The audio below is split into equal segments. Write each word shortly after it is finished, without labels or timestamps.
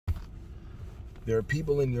There are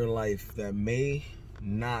people in your life that may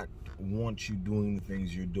not want you doing the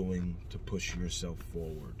things you're doing to push yourself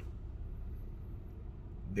forward.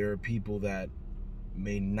 There are people that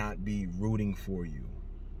may not be rooting for you.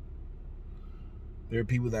 There are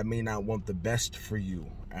people that may not want the best for you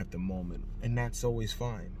at the moment, and that's always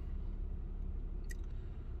fine.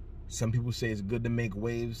 Some people say it's good to make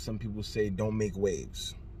waves. Some people say don't make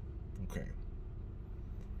waves. Okay.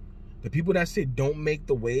 The people that say don't make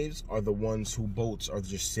the waves are the ones whose boats are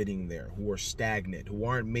just sitting there, who are stagnant, who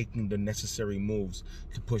aren't making the necessary moves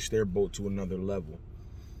to push their boat to another level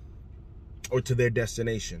or to their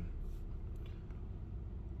destination.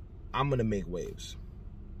 I'm going to make waves.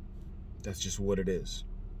 That's just what it is.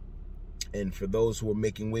 And for those who are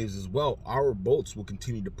making waves as well, our boats will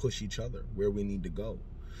continue to push each other where we need to go.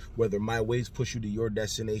 Whether my waves push you to your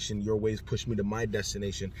destination, your waves push me to my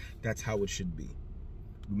destination, that's how it should be.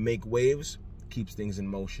 Make waves, keeps things in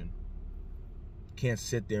motion. Can't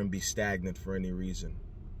sit there and be stagnant for any reason.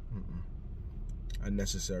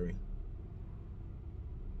 Unnecessary.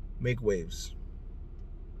 Make waves.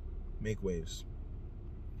 Make waves.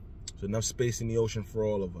 There's enough space in the ocean for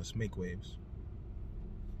all of us. Make waves.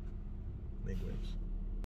 Make waves.